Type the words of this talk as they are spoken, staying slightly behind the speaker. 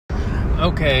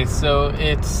Okay, so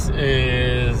it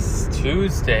is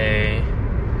Tuesday,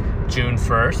 June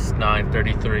 1st,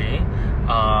 9:33.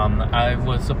 I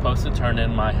was supposed to turn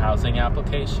in my housing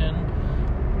application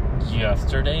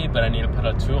yesterday, but I need to put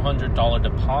a $200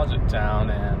 deposit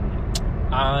down, and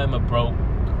I'm a broke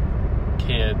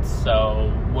kid,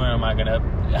 so where am I going to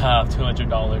have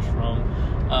 $200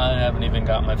 from? I haven't even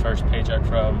got my first paycheck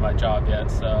from my job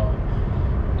yet, so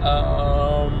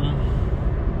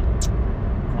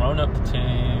grown-up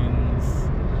things.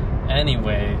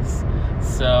 Anyways,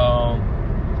 so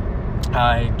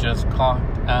I just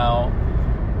clocked out,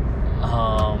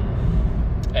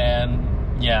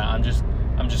 and yeah, I'm just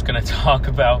gonna talk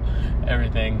about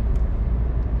everything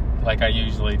like I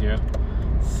usually do.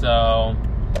 So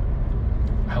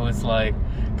I was like,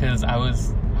 because I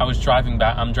was driving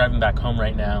back. I'm driving back home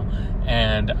right now,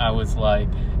 and I was like,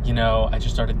 I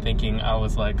just started thinking. I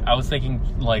was thinking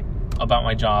about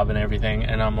my job and everything,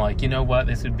 and I'm like, you know what,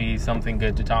 this would be something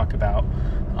good to talk about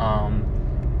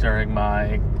during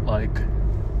my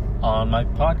on my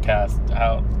podcast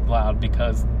out loud,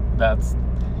 because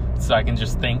so I can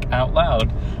just think out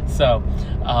loud. So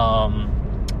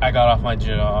I got off my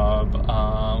job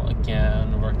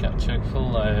again, work at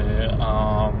Chick-fil-A.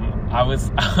 I was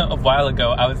a while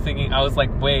ago, I was thinking, I was like,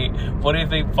 wait, what if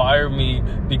they fire me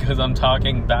because I'm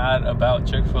talking bad about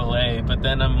Chick-fil-A? But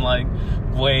then I'm like,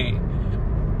 wait,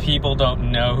 people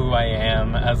don't know who I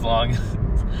am as long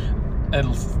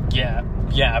as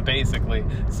yeah, basically.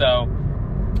 So,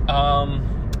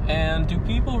 and do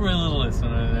people really listen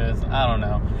to this? I don't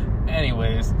know.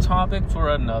 Anyways, topic for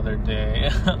another day.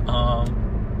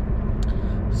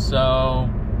 So,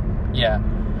 yeah.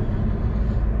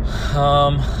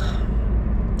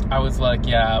 I was like,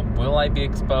 yeah, will I be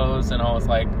exposed? And I was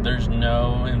like, there's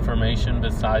no information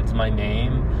besides my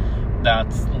name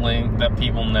that's linked that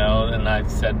people know, and I've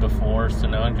said before, so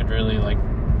no one could really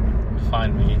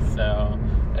find me. So,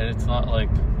 and it's not like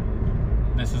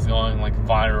this is going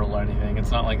viral or anything.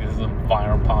 It's not like this is a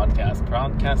viral podcast.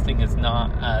 Podcasting is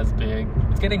not as big.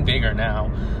 It's getting bigger now,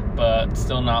 but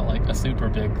still not a super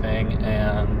big thing.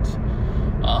 And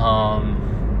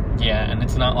yeah, and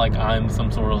it's not like I'm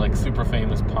some sort of super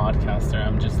famous podcaster.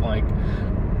 I'm just a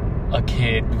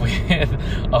kid with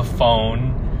a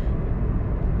phone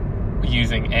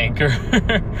using Anchor.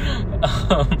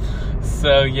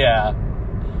 So yeah,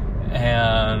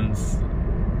 and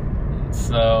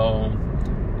so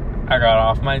I got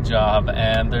off my job,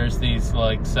 and there's these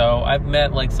so I've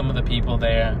met some of the people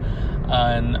there,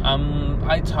 and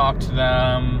I talked to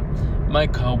them, my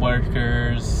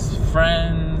coworkers,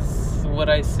 friends. Would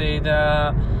I say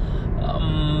that?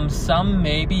 Some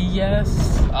maybe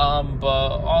yes, but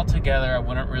altogether I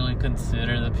wouldn't really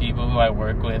consider the people who I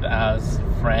work with as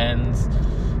friends.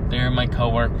 They're my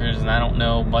coworkers, and I don't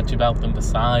know much about them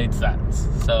besides that.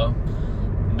 So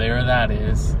there that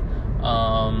is.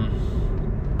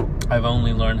 I've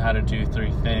only learned how to do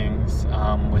 3 things,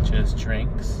 which is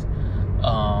drinks,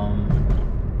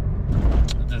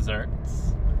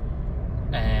 desserts,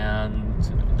 and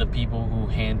the people who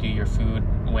hand you your food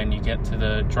when you get to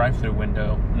the drive-thru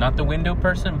window. Not the window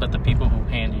person, but the people who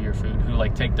hand you your food, who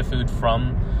take the food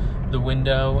from the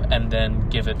window and then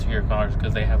give it to your cars,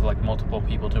 because they have multiple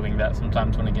people doing that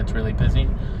sometimes when it gets really busy.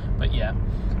 But yeah,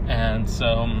 and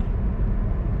so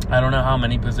I don't know how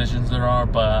many positions there are,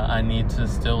 but I need to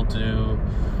still do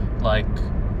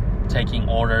taking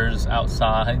orders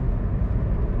outside.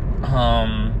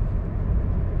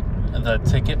 The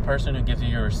ticket person who gives you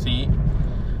your receipt,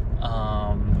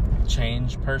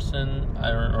 change person,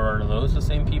 or are those the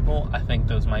same people? I think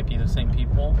those might be the same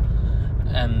people.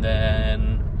 And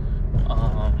then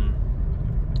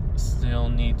still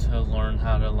need to learn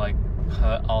how to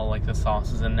put all the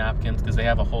sauces in napkins, because they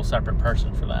have a whole separate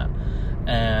person for that.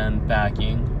 And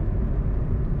bagging,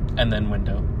 and then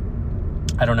window.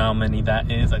 I don't know how many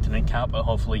that is. I didn't count, but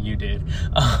hopefully you did.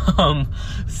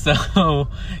 So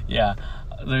yeah,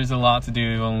 there's a lot to do.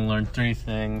 You've only learned 3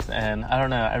 things, and I don't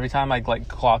know, every time I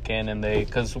clock in, and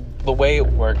because the way it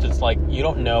works, it's you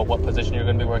don't know what position you're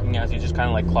going to be working as. You just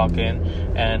kind of clock in,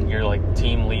 and your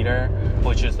team leader,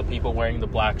 which is the people wearing the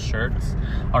black shirts,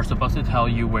 are supposed to tell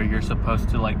you where you're supposed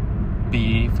to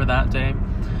be for that day.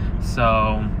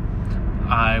 So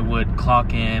I would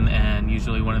clock in, and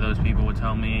usually one of those people would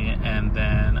tell me, and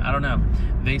then I don't know,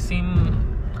 they seem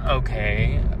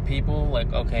okay people,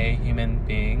 okay human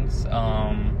beings.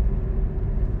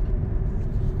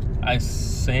 I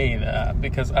say that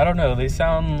because I don't know, they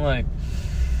sound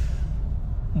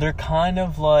they're kind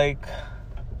of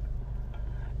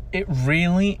it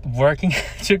really, working at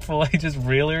Chick-fil-A just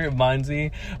really reminds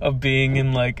me of being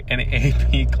in, like, an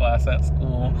AP class at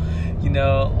school.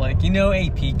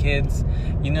 AP kids,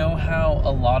 you know how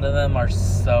a lot of them are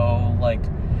so, like,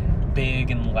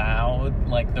 big and loud,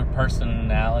 like, their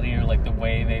personality or, like, the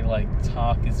way they, like,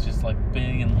 talk is just, like,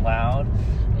 big and loud,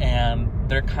 and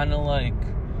they're kind of, like,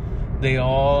 they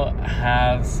all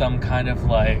have some kind of,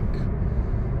 like,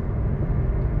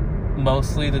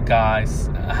 mostly the guys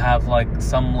have, like,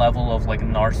 some level of, like,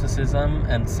 narcissism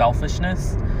and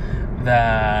selfishness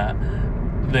that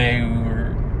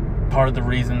part of the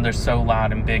reason they're so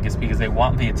loud and big is because they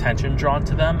want the attention drawn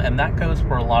to them, and that goes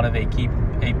for a lot of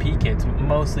AP kids,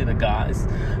 mostly the guys.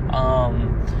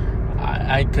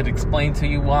 I could explain to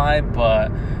you why, but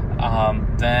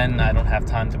then I don't have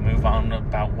time to move on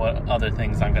about what other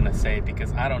things I'm going to say,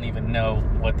 because I don't even know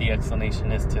what the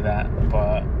explanation is to that,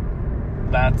 but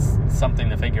that's something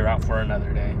to figure out for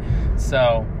another day.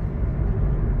 So,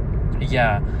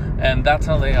 yeah, and that's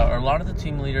how they are. A lot of the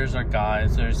team leaders are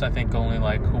guys. There's, I think, only,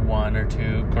 like, 1 or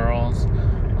 2 girls.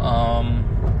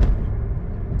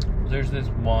 There's this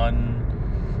one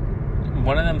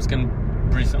of them's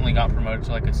recently got promoted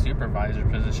to, like, a supervisor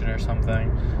position or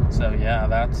something. So, yeah,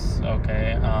 that's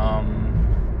okay.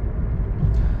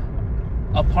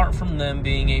 Apart from them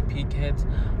being AP kids,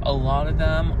 a lot of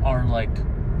them are, like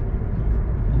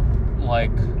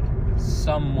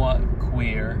somewhat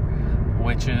queer,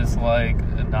 which is, like,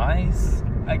 nice,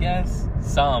 I guess.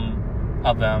 Some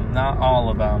of them, not all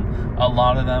of them. A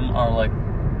lot of them are, like,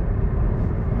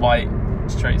 white,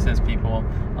 straight cis people.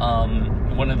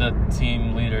 One of the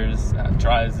team leaders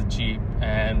drives a Jeep,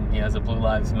 and he has a Blue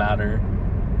Lives Matter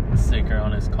sticker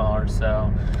on his car,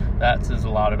 so that says a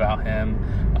lot about him.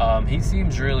 He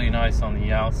seems really nice on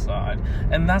the outside,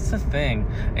 and that's the thing.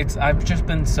 I've just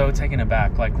been so taken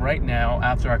aback. Like, right now,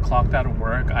 after I clocked out of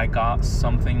work, I got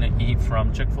something to eat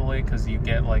from Chick-fil-A, because you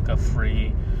get, like, a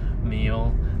free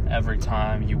meal every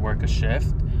time you work a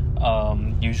shift.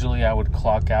 Usually I would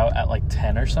clock out at, like,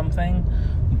 10 or something,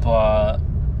 but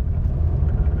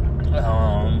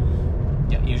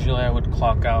usually I would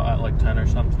clock out at, like, 10 or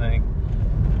something.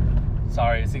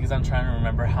 Sorry, it's because I'm trying to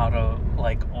remember how to,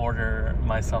 like, order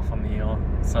myself a meal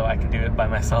so I can do it by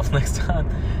myself next time,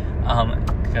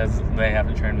 because they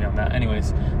haven't trained me on that.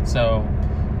 Anyways, so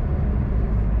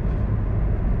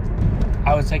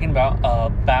I was taken back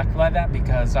by that,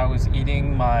 because I was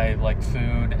eating my, like,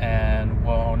 food, and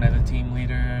one of the team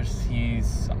leaders,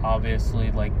 he's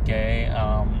obviously, like, gay.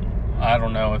 I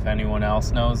don't know if anyone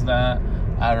else knows that.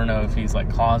 I don't know if he's, like,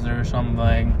 closeted or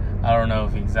something. I don't know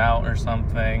if he's out or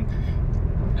something.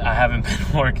 I haven't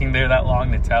been working there that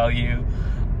long to tell you.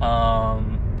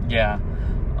 Yeah.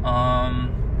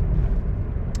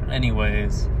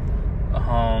 Anyways.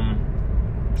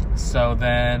 So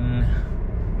then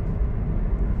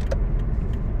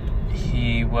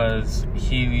he was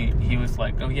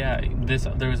like, oh yeah,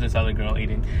 there was this other girl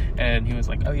eating, and he was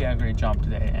like, oh yeah, great job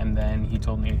today. And then he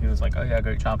told me, he was like, oh yeah,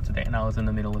 great job today, and I was in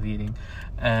the middle of eating,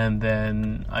 and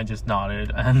then I just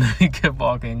nodded, and then he kept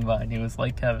walking by, and he was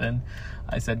like, Kevin,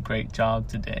 I said great job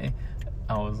today.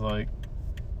 I was like,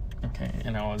 okay.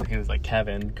 And he was like,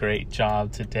 Kevin, great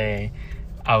job today.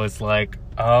 I was like,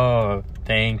 oh,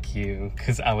 thank you.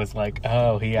 Because I was like,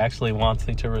 oh, he actually wants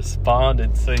me to respond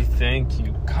and say thank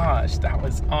you. Gosh, that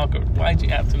was awkward. Why'd you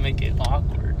have to make it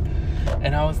awkward?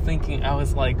 And I was thinking, I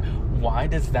was like, why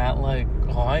does that, like,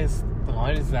 why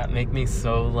does that make me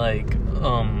so, like,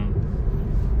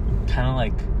 kind of,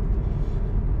 like,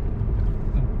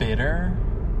 bitter?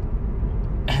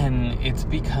 And it's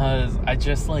because I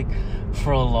just, like,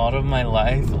 for a lot of my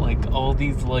life, like, all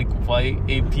these, like, white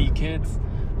AP kids,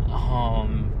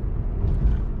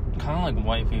 kind of like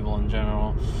white people in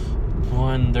general,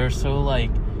 when they're so,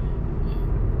 like,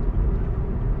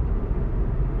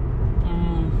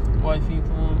 white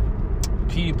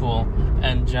people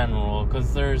in general,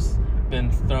 because there's been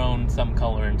thrown some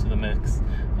color into the mix.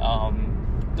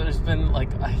 There's been, like,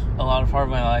 a lot of part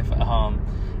of my life,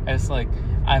 it's like,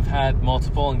 I've had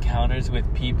multiple encounters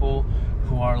with people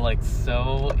who are, like,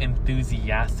 so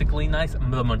enthusiastically nice.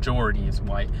 The majority is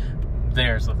white.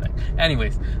 There's the thing.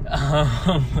 Anyways,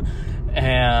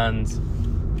 and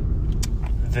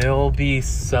they'll be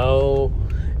so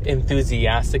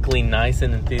enthusiastically nice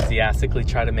and enthusiastically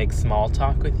try to make small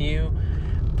talk with you,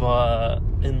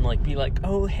 and, like, be like,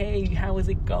 oh, hey, how is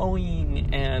it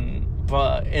going?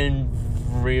 But in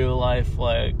real life,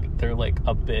 like, they're, like,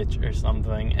 a bitch or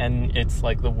something, and it's,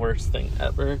 like, the worst thing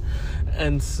ever.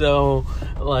 And so,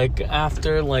 like,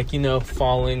 after, like, you know,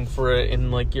 falling for it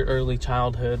in, like, your early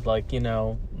childhood, like, you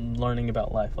know, learning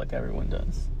about life like everyone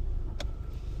does,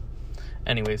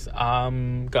 Anyways,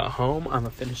 got home. I'm gonna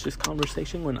finish this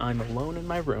conversation when I'm alone in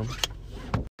my room.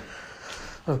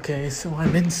 Okay, so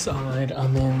I'm inside.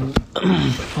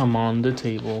 I'm on the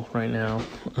table right now.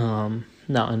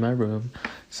 Not in my room.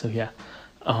 So yeah.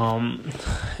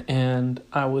 And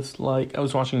I was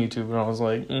watching YouTube and I was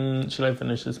like, should I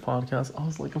finish this podcast? I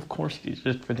was like, of course you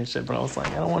should finish it. But I was like,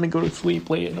 I don't want to go to sleep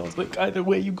late. And I was like, either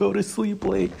way, you go to sleep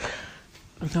late.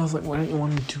 And I was like, why don't you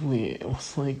want to do it? It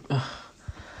was like, I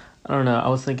don't know. I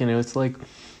was thinking it was like,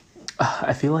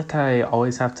 I feel like I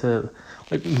always have to,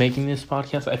 like, making this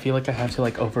podcast, I feel like I have to,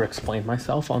 like, over-explain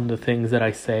myself on the things that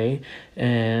I say,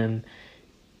 and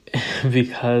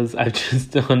because I've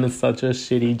just done such a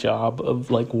shitty job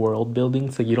of, like, world building,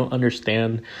 so you don't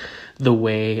understand the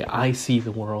way I see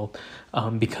the world,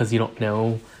 because you don't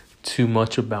know too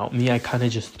much about me. I kind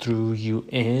of just threw you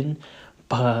in,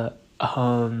 but,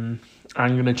 I'm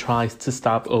gonna try to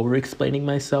stop over-explaining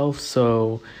myself,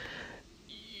 so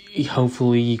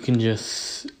hopefully you can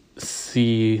just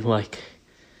see, like,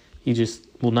 you just,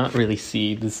 well, not really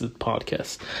see, this is a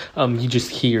podcast, you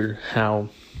just hear how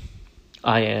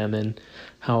I am and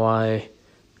how I,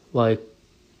 like,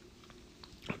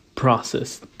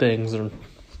 process things, or,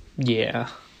 yeah,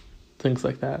 things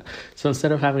like that. So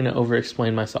instead of having to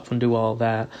over-explain myself and do all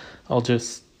that, I'll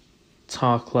just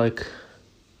talk like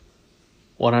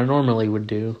what I normally would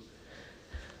do.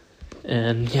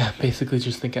 And yeah, basically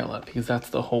just think out loud, because that's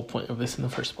the whole point of this in the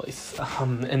first place.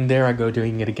 And there I go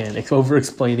doing it again. It's over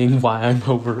explaining why I'm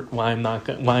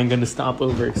gonna stop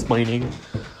over explaining.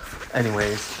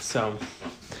 Anyways, so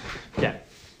yeah,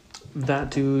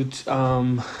 that dude,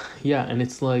 yeah, and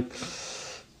it's like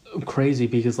crazy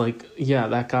because, like, yeah,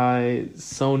 that guy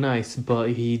so nice, but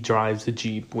he drives a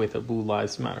Jeep with a Blue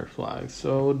Lives Matter flag.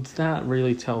 So that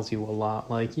really tells you a lot.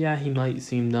 Like, yeah, he might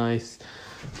seem nice,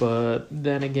 but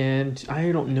then again,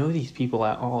 I don't know these people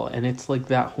at all, and it's like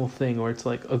that whole thing where it's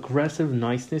like aggressive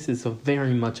niceness is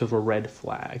very much of a red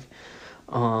flag.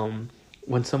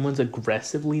 When someone's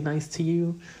aggressively nice to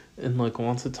you and, like,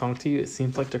 wants to talk to you, it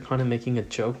seems like they're kind of making a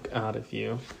joke out of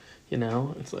you, you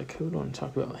know? It's like, who do I want to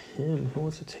talk about him? Who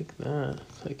wants to take that?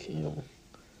 It's like, you know.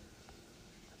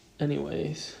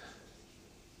 Anyways,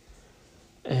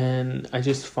 and I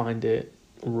just find it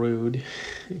rude.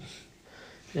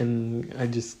 And I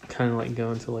just kind of, like,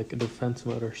 go into, like, a defense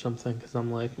mode or something, because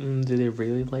I'm like, do they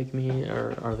really like me,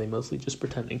 or are they mostly just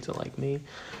pretending to like me,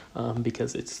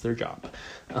 because it's their job.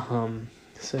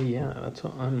 So yeah, that's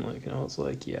what I'm like. And I was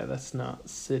like, yeah, that's not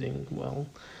sitting well.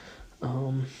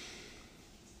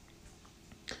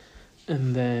 And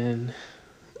then,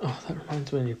 oh, that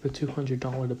reminds me, I need to put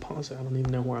 $200 deposit. I don't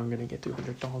even know where I'm gonna get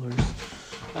 $200.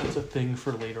 That's a thing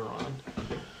for later on.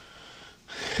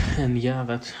 And yeah,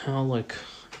 that's how, like,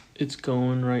 it's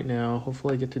going right now.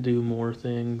 Hopefully I get to do more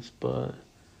things, but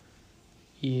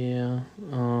yeah,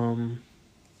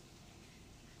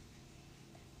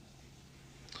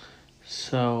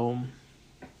 so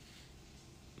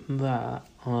that,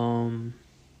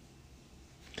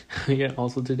 yeah,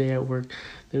 also today at work,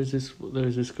 there's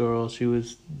this girl. She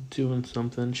was doing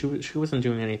something. She wasn't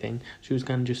doing anything. She was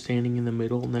kind of just standing in the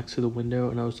middle next to the window,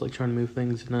 and I was, like, trying to move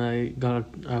things, and I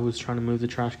was trying to move the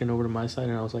trash can over to my side,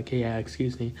 and I was like, hey, yeah,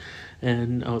 excuse me,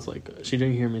 and I was like, she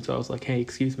didn't hear me, so I was like, hey,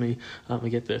 excuse me, I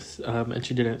get this, and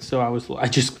she didn't, so I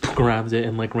just grabbed it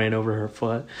and, like, ran over her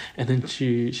foot, and then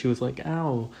she was like,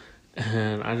 ow.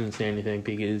 And I didn't say anything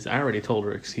because I already told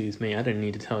her, excuse me. I didn't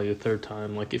need to tell you a third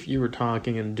time. Like, if you were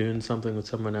talking and doing something with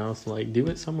someone else, like, do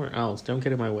it somewhere else. Don't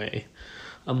get in my way.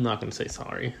 I'm not going to say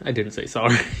sorry. I didn't say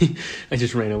sorry. I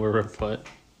just ran over her foot.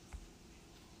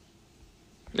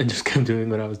 And just kept doing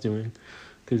what I was doing.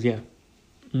 Because, yeah.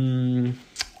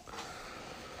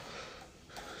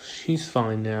 She's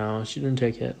fine now. She didn't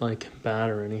take it, like, bad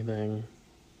or anything.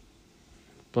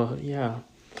 But, yeah.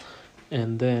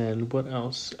 And then, what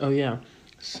else? Oh, yeah.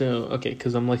 So, okay,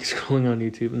 because I'm, like, scrolling on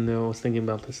YouTube, and then I was thinking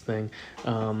about this thing.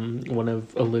 One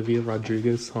of Olivia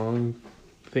Rodrigo's song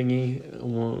thingy,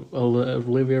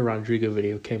 Olivia Rodrigo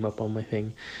video came up on my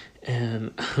thing,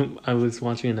 and I was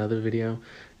watching another video,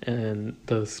 and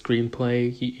the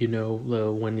screenplay, you know,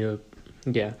 when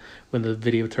the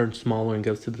video turns smaller and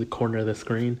goes to the corner of the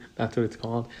screen, that's what it's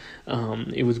called.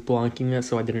 It was blocking that,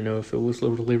 so I didn't know if it was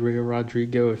Olivia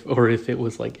Rodrigo or if it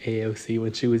was, like, AOC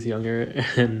when she was younger.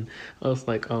 And I was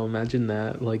like, oh, imagine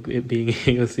that, like, it being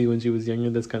AOC when she was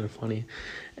younger. That's kind of funny.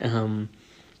 And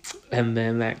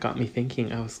then that got me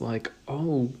thinking. I was like,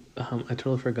 oh, I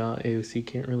totally forgot AOC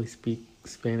can't really speak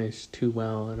Spanish too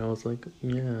well. And I was like,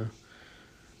 yeah.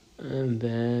 And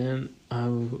then I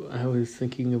was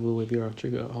thinking of Olivia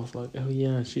Rodrigo. I was like, oh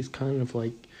yeah, she's kind of,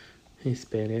 like,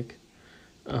 Hispanic.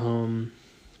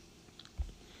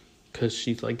 because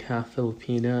she's like half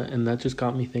Filipina, and that just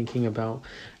got me thinking about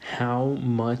how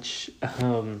much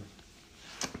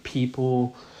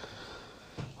people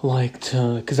like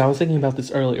to, because I was thinking about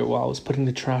this earlier while I was putting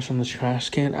the trash on the trash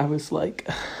can. I was like,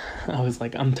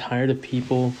 I'm tired of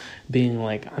people being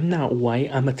like, I'm not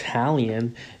white, I'm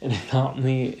Italian. And it got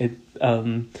me,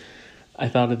 I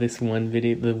thought of this one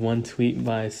video, the one tweet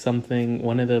by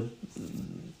one of the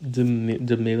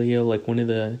D'Amelio, like one of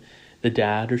the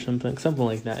dad or something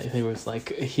like that. It was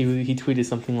like, he tweeted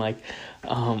something like,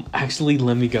 actually,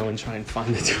 let me go and try and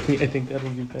find the tweet. I think that'll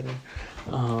be better.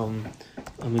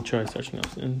 Let me try searching up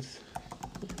since.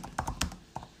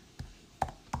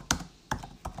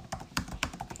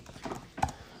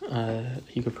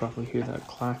 You could probably hear that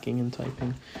clacking and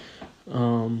typing.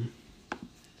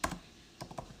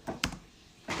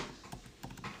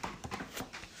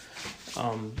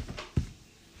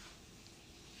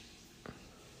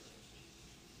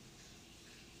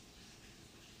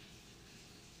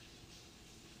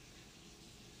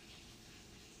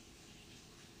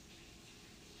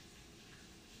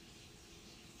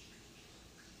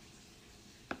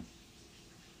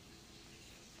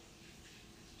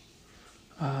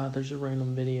 There's a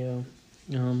random video.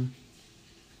 I'm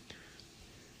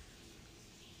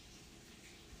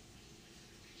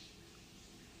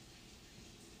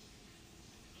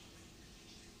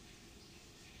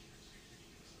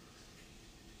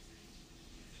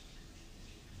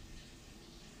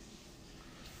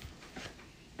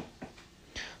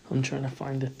trying to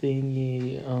find the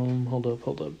thingy. Hold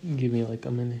up. Give me like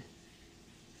a minute.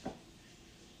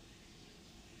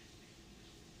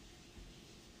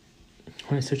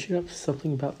 When I search it up,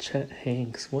 something about Chet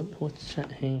Hanks. What's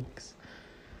Chet Hanks?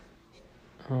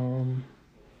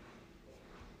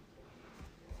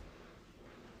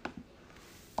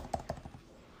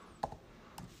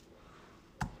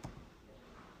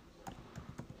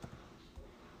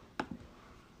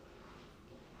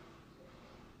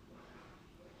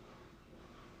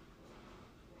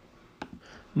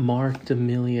 Mark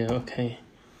D'Amelio. Okay.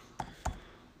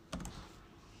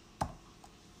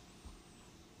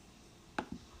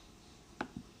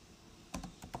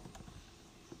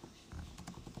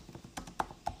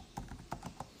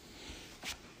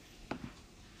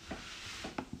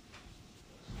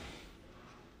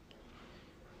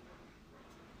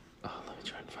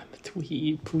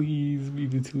 Tweet, please be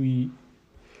the tweet.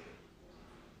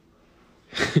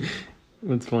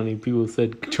 What's funny, people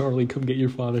said, Charlie, come get your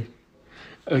father.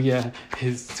 Oh yeah,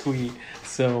 his tweet.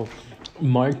 So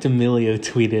Mark D'Amelio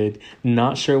tweeted,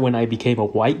 not sure when I became a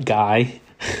white guy.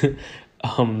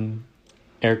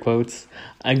 Air quotes.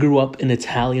 I grew up an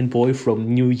Italian boy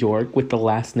from New York with the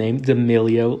last name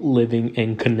D'Amelio, living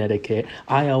in Connecticut.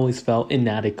 I always felt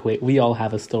inadequate. We all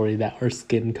have a story that our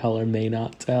skin color may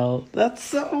not tell. That's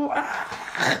so...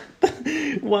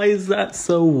 Why is that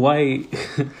so white?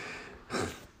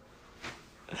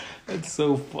 That's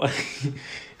so funny.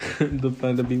 The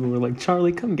fact that people were like,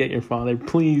 Charlie, come get your father.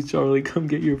 Please, Charlie, come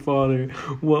get your father.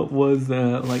 What was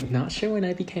that? Like, not sure when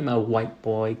I became a white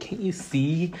boy. Can't you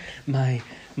see my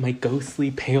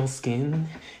ghostly pale skin?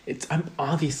 I'm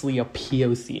obviously a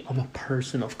POC. I'm a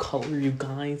person of color, you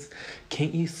guys.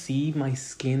 Can't you see my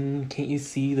skin? Can't you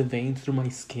see the veins through my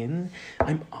skin?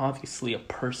 I'm obviously a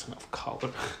person of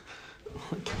color.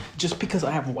 Just because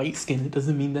I have white skin, it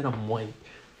doesn't mean that I'm white.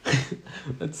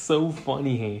 That's so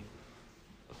funny.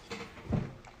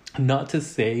 Not to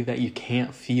say that you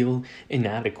can't feel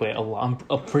inadequate. I'm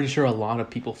pretty sure a lot of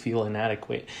people feel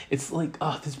inadequate. It's like,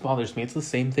 this bothers me. It's the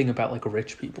same thing about like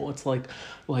rich people. It's like,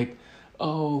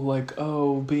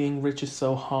 being rich is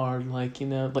so hard. Like, you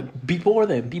know, like be poor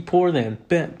then. Be poor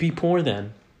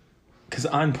then. Because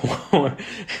I'm poor,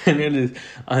 and it is.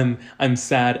 I'm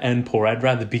sad and poor. I'd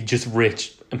rather be just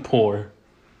rich and poor.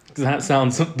 Because that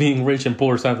sounds, being rich and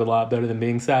poor sounds a lot better than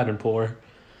being sad and poor.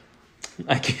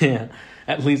 I can't.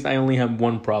 At least I only have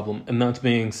one problem, and that's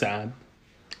being sad.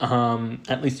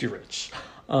 At least you're rich.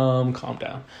 Calm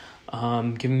down.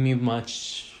 Giving me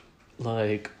much,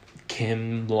 like,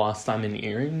 Kim lost diamond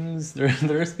earrings.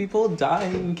 There's people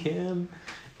dying, Kim.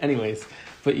 Anyways,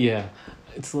 but yeah,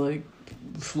 it's like,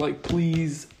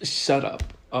 please shut up.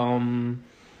 I'm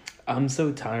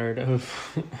so tired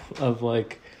of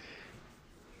like,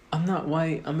 I'm not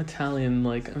white, I'm Italian.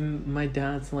 Like, my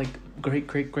dad's like great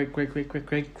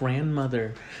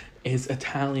grandmother is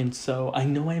Italian, so I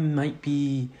know I might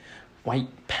be white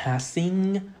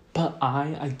passing, but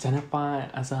I identify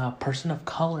as a person of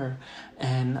color,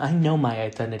 and I know my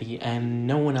identity, and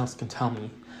no one else can tell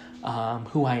me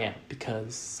who I am,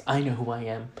 because I know who I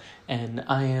am, and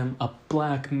I am a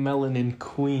black melanin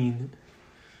queen.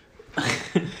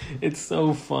 It's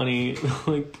so funny.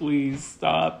 Like, please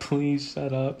stop. Please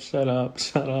shut up. Shut up.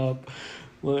 Shut up.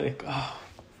 Like, oh.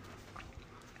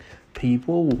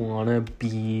 People want to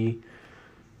be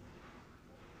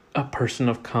a person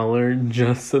of color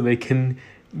just so they can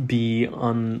be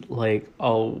on, like,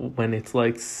 when it's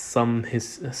like some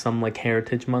like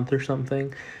Heritage Month or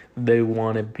something, they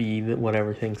want to be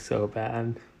whatever thing so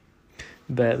bad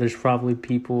that there's probably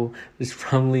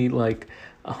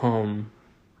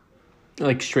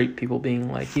like straight people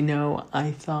being like,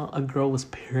 I thought a girl was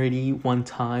pretty one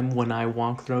time when I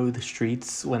walked through the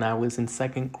streets when I was in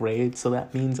 2nd grade, so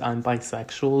that means I'm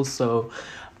bisexual, so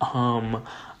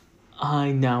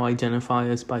I now identify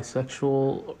as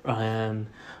bisexual, and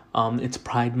it's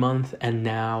Pride Month, and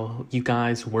now you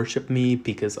guys worship me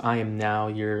because I am now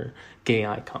your gay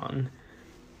icon.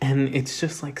 And it's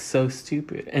just like so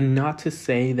stupid. And not to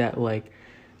say that like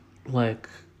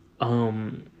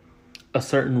a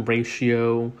certain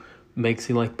ratio makes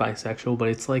you like bisexual, but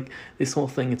it's like this whole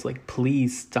thing, it's like,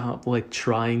 please stop like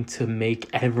trying to make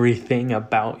everything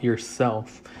about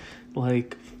yourself.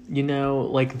 Like,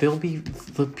 like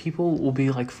the people will be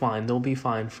like fine, they'll be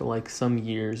fine for like some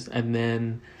years, and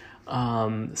then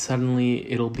suddenly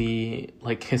it'll be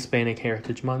like Hispanic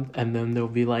Heritage Month, and then they'll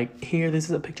be like, here, this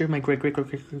is a picture of my great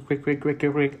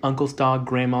uncle's dog,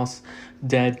 grandma's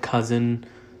dead cousin,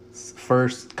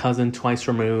 first cousin twice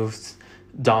removed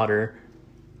daughter,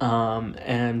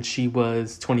 and she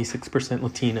was 26%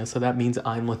 Latina, so that means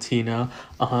I'm Latina.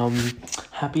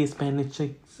 Happy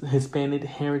Hispanic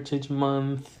Heritage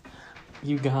Month,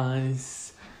 you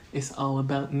guys. It's all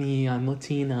about me. I'm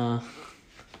Latina.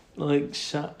 Like,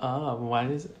 shut up.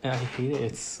 I hate it.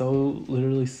 It's so,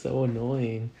 literally so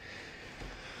annoying.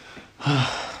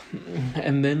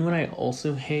 And then what I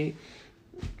also hate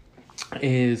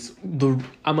is I'm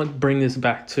gonna bring this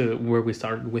back to where we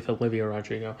started with Olivia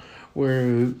Rodrigo,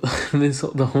 where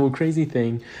the whole crazy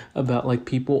thing about like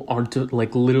people are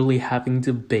like literally having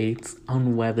debates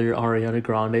on whether Ariana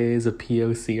Grande is a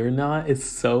POC or not. It's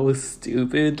so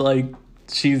stupid. Like,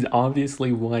 she's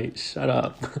obviously white. Shut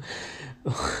up.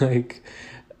 Like,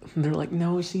 they're like,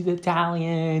 no, she's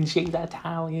Italian. She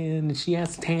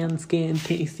has tan skin.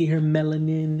 Can you see her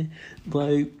melanin?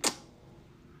 Like,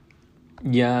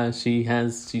 yeah,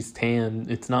 she's tan.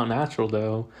 It's not natural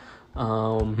though.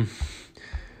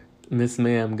 Miss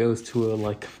Ma'am goes to a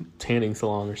like tanning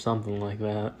salon or something like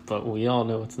that, but we all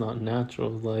know it's not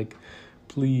natural. Like,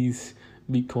 please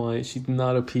be quiet. She's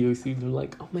not a POC. They're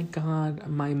like, oh my god,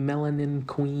 my melanin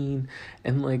queen.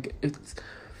 And like, it's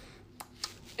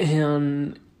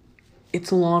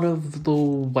a lot of the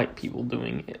white people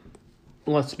doing it.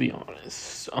 Let's be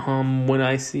honest. When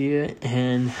I see it,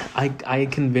 and I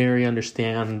can very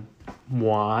understand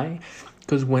why,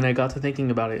 because when I got to thinking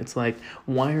about it, it's like,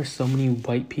 why are so many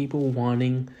white people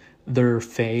wanting their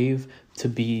fave to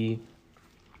be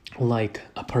like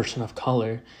a person of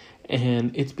color?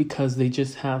 And it's because they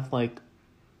just have like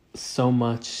so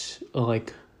much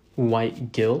like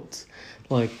white guilt.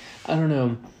 Like, I don't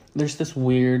know, there's this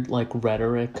weird like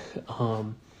rhetoric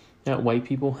that white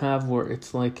people have where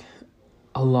it's like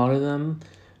a lot of them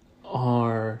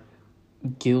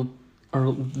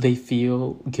they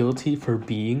feel guilty for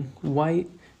being white,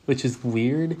 which is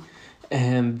weird,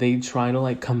 and they try to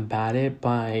like combat it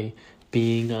by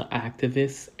being an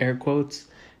activist, air quotes,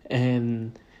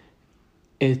 and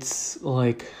it's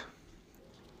like,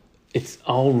 it's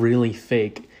all really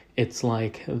fake. It's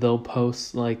like they'll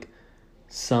post like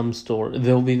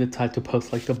they'll be the type to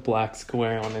post like the black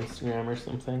square on Instagram or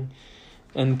something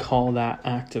and call that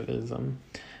activism,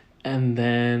 and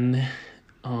then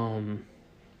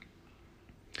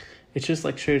it's just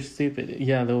like sure stupid.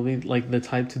 Yeah, they'll be like the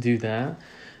type to do that,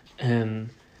 and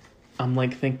I'm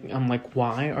like,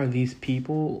 why are these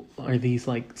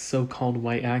like so-called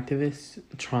white activists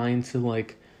trying to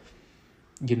like,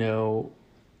 do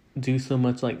so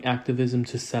much like activism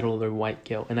to settle their white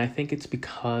guilt? And I think it's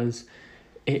because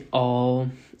they all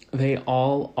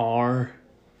are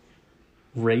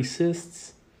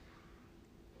racists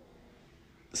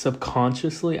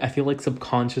subconsciously. I feel like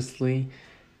subconsciously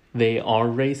they are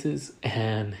racist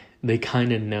and they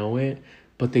kind of know it,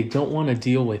 but they don't want to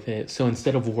deal with it. So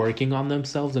instead of working on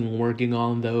themselves and working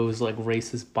on those like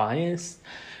racist bias,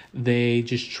 they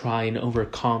just try and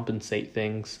overcompensate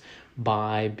things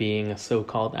by being a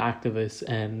so-called activist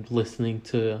and listening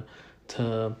to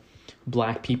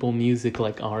black people music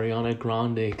like Ariana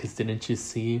Grande, because didn't you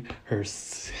see her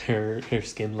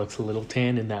skin looks a little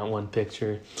tan in that one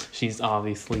picture? She's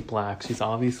obviously black, she's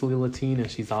obviously Latina,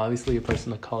 she's obviously a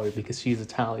person of color because she's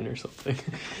Italian or something.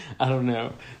 I don't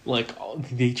know, like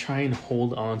they try and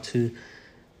hold on to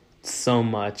so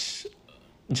much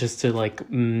just to like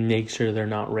make sure they're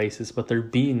not racist, but they're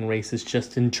being racist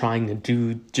just in trying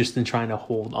to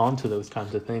hold on to those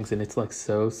kinds of things, and it's like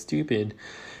so stupid.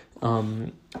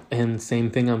 And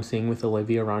same thing I'm seeing with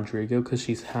Olivia Rodrigo, because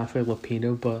she's half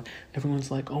Filipino, but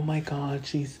everyone's like, oh my god,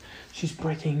 she's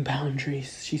breaking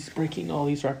boundaries, she's breaking all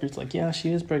these records. Like, yeah,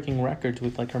 she is breaking records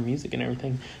with like her music and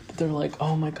everything, but they're like,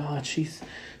 oh my god, she's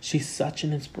such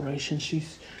an inspiration,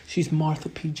 she's Martha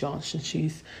P. Johnson,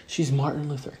 she's Martin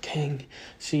Luther King,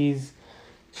 she's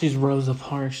Rosa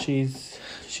Parks, she's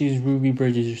Ruby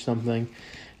Bridges or something,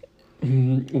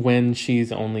 when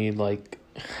she's only like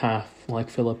half like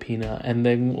Filipina. And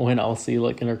then when I'll see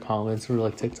like in her comments or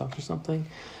like TikTok or something,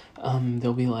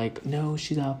 they'll be like, no,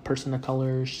 she's a person of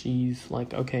color. She's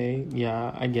like, okay,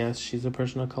 yeah, I guess she's a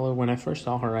person of color. When I first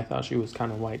saw her, I thought she was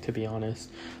kind of white, to be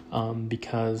honest,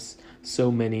 because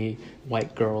so many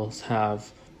white girls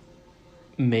have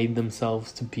made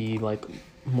themselves to be like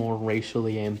more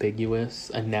racially ambiguous,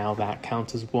 and now that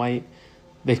counts as white.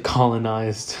 They've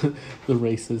colonized the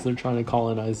races. They're trying to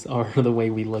colonize the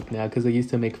way we look now, because they used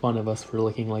to make fun of us for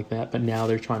looking like that, but now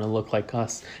they're trying to look like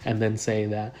us and then say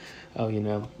that, oh, you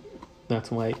know, that's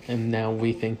white, and now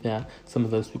we think that some of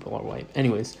those people are white.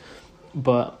 Anyways,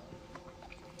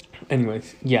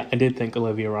 yeah, I did think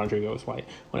Olivia Rodrigo was white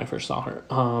when I first saw her.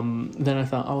 Then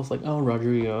I was like, oh,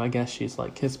 Rodrigo, I guess she's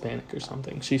like Hispanic or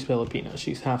something. She's Filipino.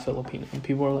 She's half Filipino. And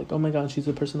people are like, oh my god, she's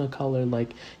a person of color.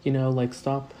 Like, you know, like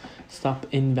stop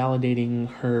invalidating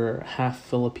her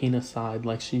half Filipina side.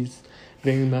 Like, she's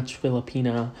very much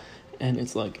Filipina. And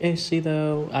it's like, is she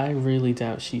though? I really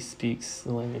doubt she speaks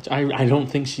the language. I don't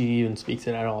think she even speaks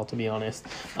it at all, to be honest.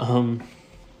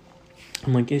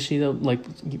 I'm like, is she though?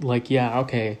 Like, yeah,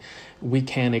 okay, we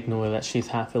can't ignore that she's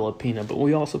half Filipina, but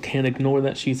we also can't ignore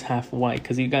that she's half white,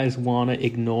 because you guys want to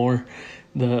ignore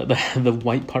the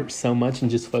white part so much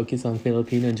and just focus on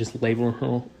Filipina and just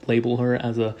label her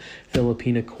as a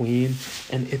Filipina queen.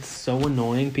 And it's so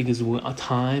annoying, because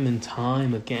time and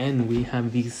time again we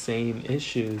have these same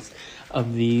issues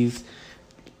of these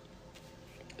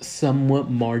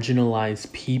somewhat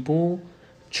marginalized people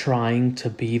trying to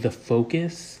be the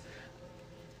focus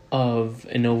of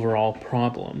an overall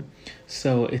problem.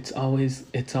 So it's always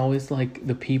like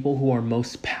the people who are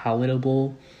most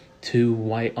palatable to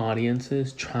white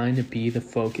audiences trying to be the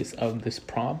focus of this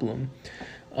problem.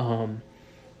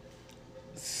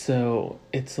 So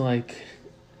it's like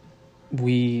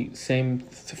same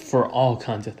for all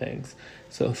kinds of things.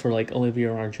 So for like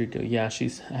Olivia Rodrigo, yeah,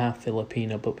 she's half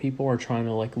Filipino, but people are trying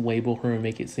to like label her and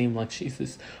make it seem like she's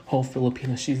this whole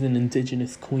Filipina. She's an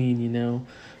indigenous queen, you know.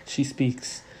 She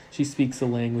speaks the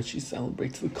language, she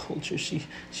celebrates the culture, she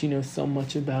knows so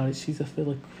much about it. She's a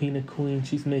Filipina queen.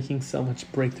 She's making so much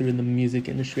breakthrough in the music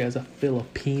industry as a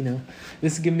Filipina.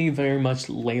 This is giving me very much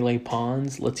Lele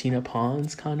Pons, Latina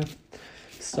Pons kind of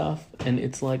stuff. And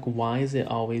it's like, why is it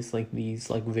always like these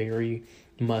like very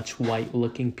much white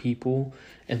looking people,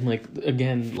 and like,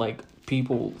 again, like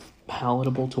people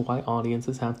palatable to white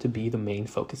audiences have to be the main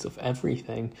focus of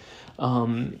everything.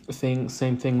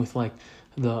 Same thing with like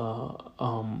the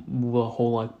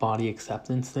whole like body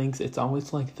acceptance things. It's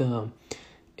always like the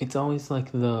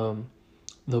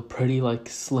pretty like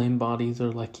slim bodies,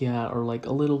 or like, yeah, or like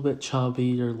a little bit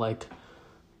chubby, or like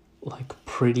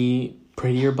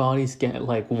prettier bodies get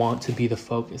like want to be the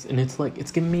focus. And it's like,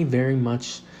 it's giving me very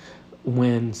much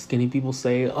when skinny people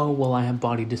say, oh well, I have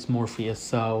body dysmorphia,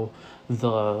 so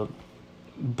the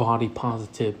body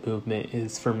positive movement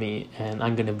is for me and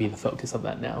I'm gonna be the focus of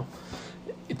that now.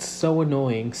 It's so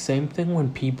annoying. Same thing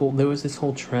when there was this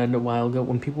whole trend a while ago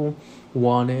when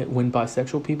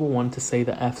bisexual people wanted to say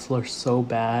the F slur so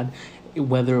bad,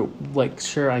 whether like,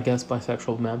 sure, I guess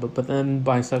bisexual men, but then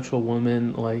bisexual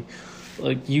women, like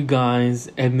you guys,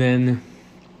 and then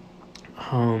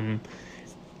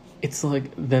it's like,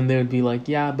 then they would be like,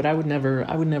 yeah, but I would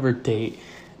never date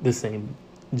the same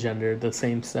gender, the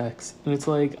same sex. And it's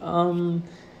like,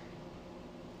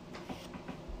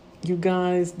 you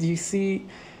guys, do you see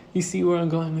where I'm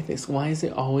going with this? Why is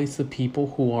it always the people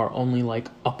who are only like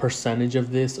a percentage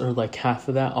of this, or like half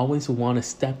of that, always want to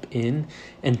step in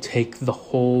and take the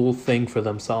whole thing for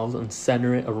themselves and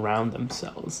center it around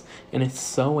themselves? And it's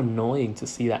so annoying to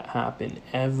see that happen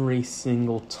every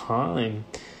single time.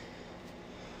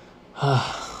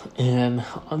 And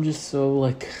I'm just so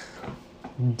like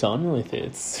done with it.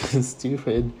 It's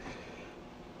stupid.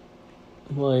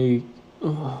 Like,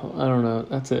 I don't know.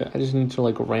 That's it. I just need to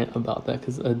like rant about that,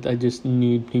 because I just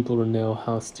need people to know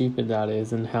how stupid that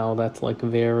is, and how that's like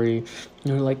you're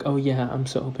like, oh yeah, I'm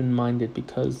so open-minded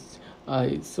because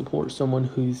I support someone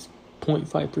who's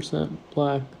 0.5%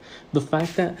 black. The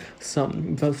fact that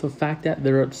the fact that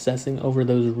they're obsessing over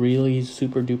those really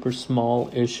super duper small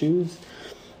issues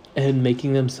and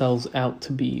making themselves out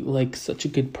to be like such a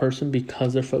good person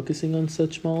because they're focusing on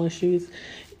such small issues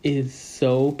is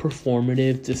so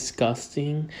performative,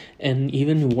 disgusting, and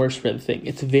even worse for the thing.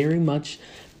 It's very much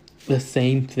the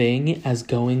same thing as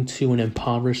going to an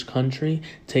impoverished country,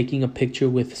 taking a picture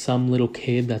with some little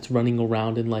kid that's running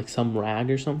around in like some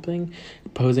rag or something,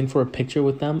 posing for a picture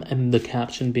with them, and the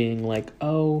caption being like,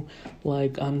 "Oh,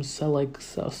 like I'm so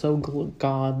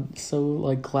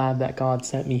glad that God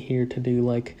sent me here to do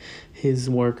like His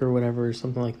work or whatever," or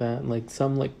something like that. Like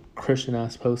some like Christian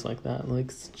ass post like that.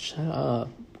 Like, shut up.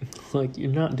 Like,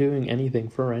 you're not doing anything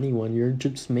for anyone. You're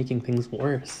just making things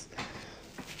worse.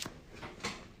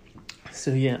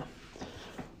 So yeah,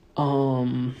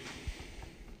 I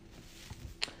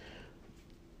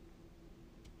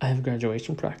have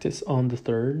graduation practice on the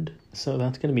 3rd, so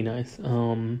that's gonna be nice.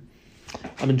 I've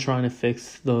been trying to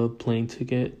fix the plane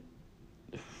ticket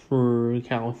for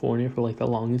California for like the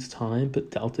longest time, but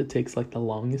Delta takes like the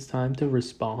longest time to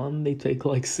respond. They take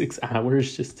like 6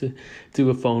 hours just to do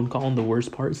a phone call, and the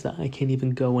worst part is that I can't even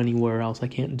go anywhere else. I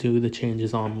can't do the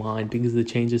changes online because the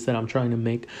changes that I'm trying to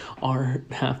make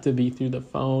have to be through the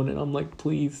phone, and I'm like,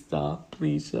 please stop,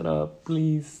 please shut up,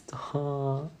 please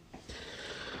stop.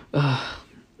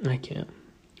 I can't.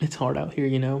 It's hard out here,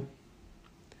 you know?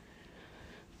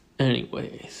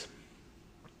 Anyways.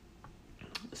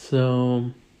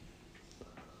 So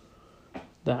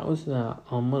that was that.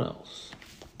 What else?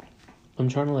 I'm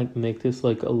trying to like make this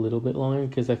like a little bit longer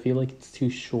because I feel like it's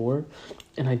too short,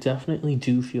 and I definitely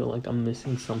do feel like I'm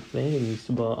missing some things,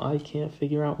 but I can't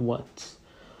figure out what.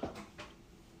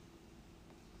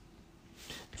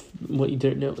 What you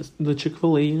didn't know is the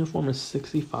Chick-fil-A uniform is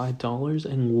 $65,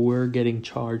 and we're getting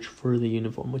charged for the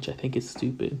uniform, which I think is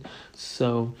stupid.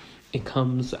 So it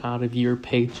comes out of your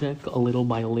paycheck a little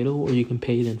by little, or you can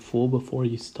pay it in full before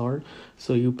you start.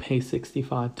 So you pay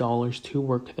 $65 to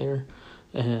work there,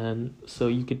 and so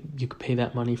you could pay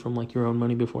that money from like your own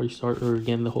money before you start, or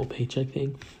again the whole paycheck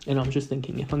thing. And I'm just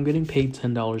thinking, if I'm getting paid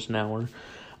 $10 an hour,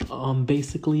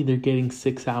 basically they're getting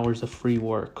 6 hours of free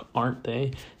work, aren't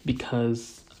they?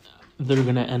 Because they're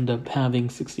gonna end up having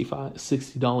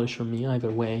 $60 from me either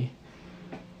way.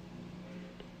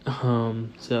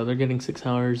 So they're getting 6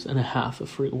 hours and a half of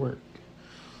free work.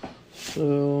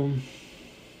 So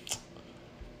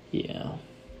yeah,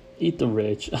 eat the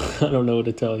rich. I don't know what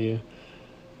to tell you.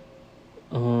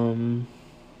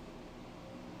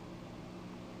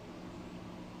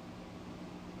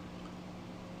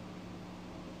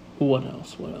 What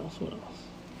else?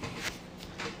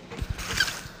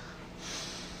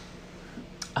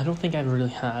 I don't think I've really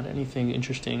had anything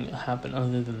interesting happen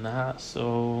other than that,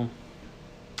 so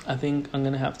I think I'm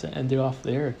gonna have to end it off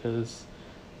there, because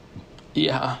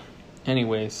yeah.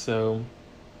 Anyways, so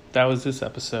that was this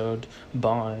episode.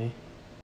 Bye.